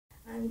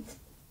And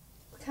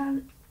we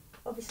can't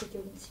obviously do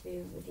an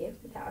interview with you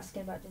without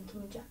asking about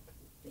Gentleman Jack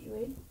that you were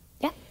in.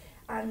 Yeah.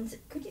 And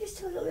could you just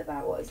tell a little bit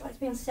about what it's like to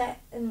be on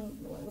set,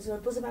 and was there a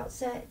buzz about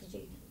set? Did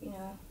you, you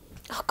know?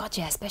 Oh God,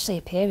 yeah, especially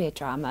a period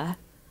drama.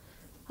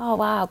 Oh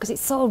wow, because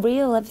it's so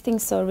real.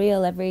 Everything's so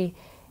real. Everywhere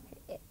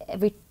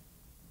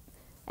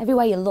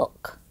you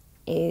look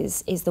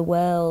is the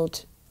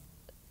world.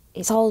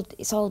 It's all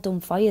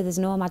done for you. There's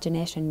no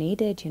imagination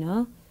needed, you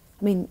know.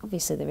 I mean,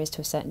 obviously there is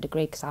to a certain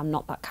degree because I'm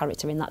not that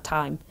character in that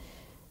time.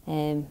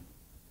 I'm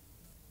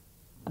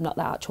not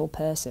that actual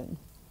person,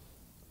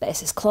 but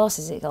it's as close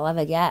as it'll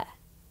ever get,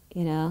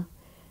 you know.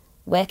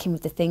 Working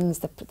with the things,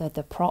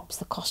 the props,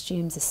 the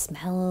costumes, the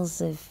smells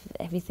of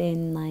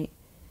everything, like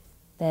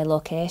their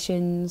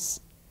locations.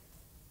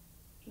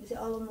 Was it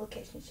all on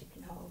location at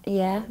Shibden Hall?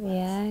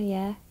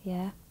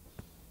 Yeah.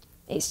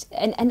 It's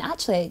and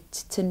actually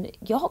to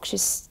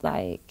Yorkshire's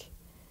like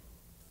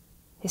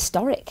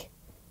historic.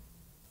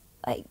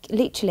 Like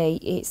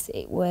literally,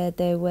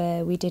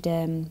 we did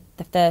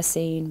the first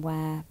scene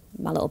where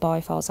my little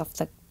boy falls off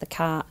the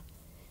cart.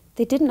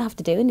 They didn't have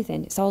to do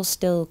anything. It's all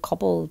still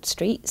cobbled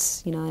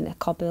streets, you know, and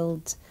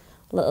cobbled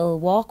little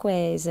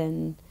walkways,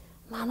 and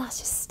man, that's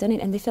just stunning.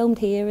 And they filmed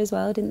here as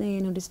well, didn't they,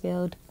 in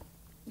Huddersfield?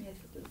 Yeah,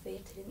 the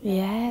theatre, didn't they?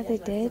 Yeah, they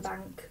like did. The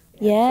bank.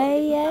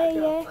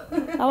 Yeah.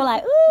 I was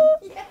like,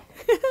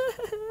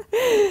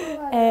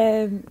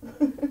 ooh.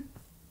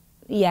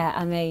 Yeah,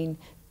 I mean,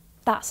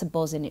 that's a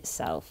buzz in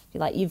itself.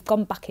 Like, you've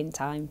gone back in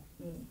time,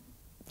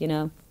 you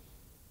know.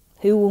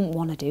 Who wouldn't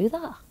want to do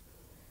that?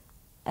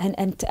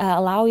 And to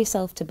allow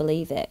yourself to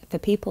believe it, for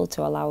people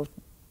to allow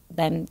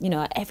them, you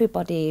know,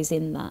 everybody is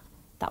in that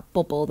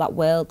bubble, that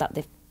world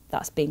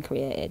that's been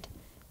created.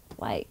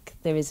 Like,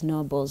 there is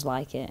no buzz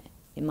like it,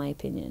 in my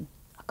opinion.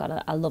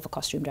 I love a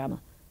costume drama.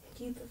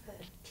 Do you prefer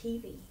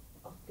TV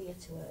or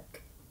theatre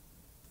work?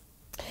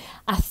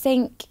 I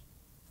think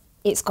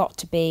it's got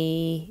to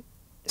be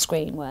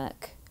screen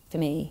work for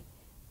me,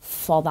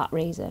 for that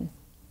reason.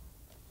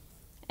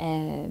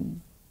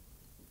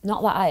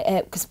 Not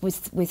that because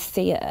with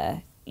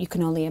theatre, you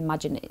can only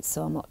imagine it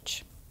so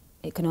much.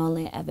 It can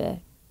only ever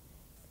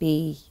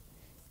be,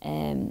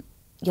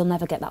 you'll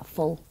never get that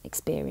full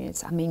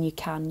experience. I mean,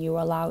 you're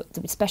allowed,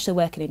 especially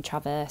working in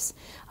Traverse,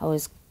 I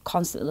was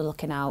constantly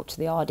looking out to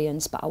the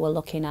audience, but I was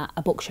looking at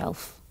a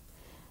bookshelf.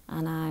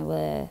 And I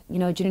were, you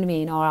know, do you know what I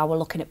mean? Or I were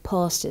looking at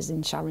posters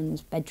in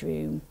Sharon's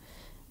bedroom.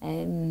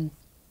 So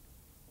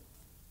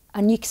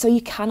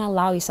you can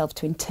allow yourself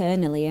to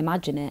internally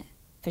imagine it,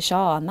 for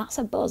sure. And that's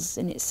a buzz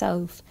in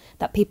itself,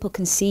 that people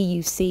can see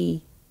you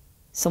see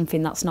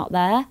something that's not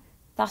there.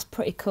 That's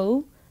pretty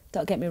cool,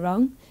 don't get me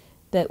wrong.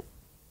 But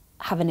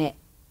having it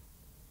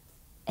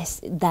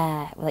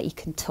there, that you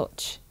can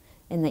touch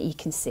and that you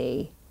can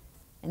see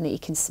and that you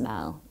can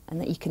smell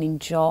and that you can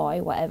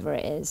enjoy whatever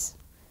it is,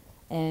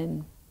 I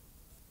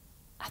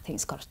think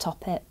it's got to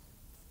top it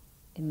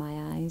in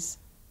my eyes.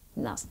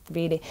 And that's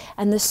really,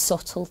 and the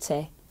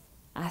subtlety,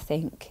 I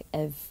think,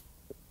 of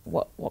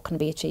what can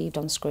be achieved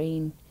on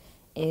screen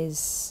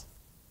is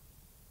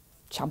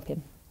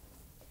champion.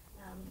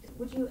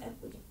 Would you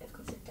ever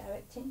consider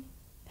directing?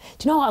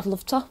 Do you know what? I'd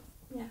love to.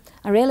 Yeah.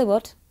 I really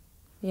would.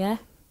 Yeah.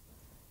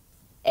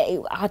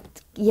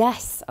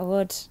 Yes, I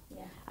would.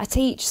 Yeah. I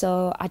teach,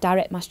 so I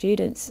direct my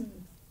students.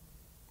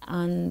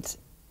 And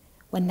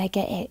when they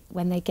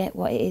get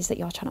what it is that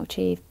you're trying to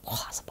achieve,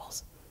 that's a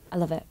buzz. I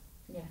love it.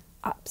 Yeah.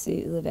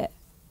 Absolutely love it.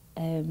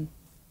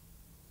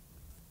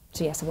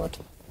 So yes, I would.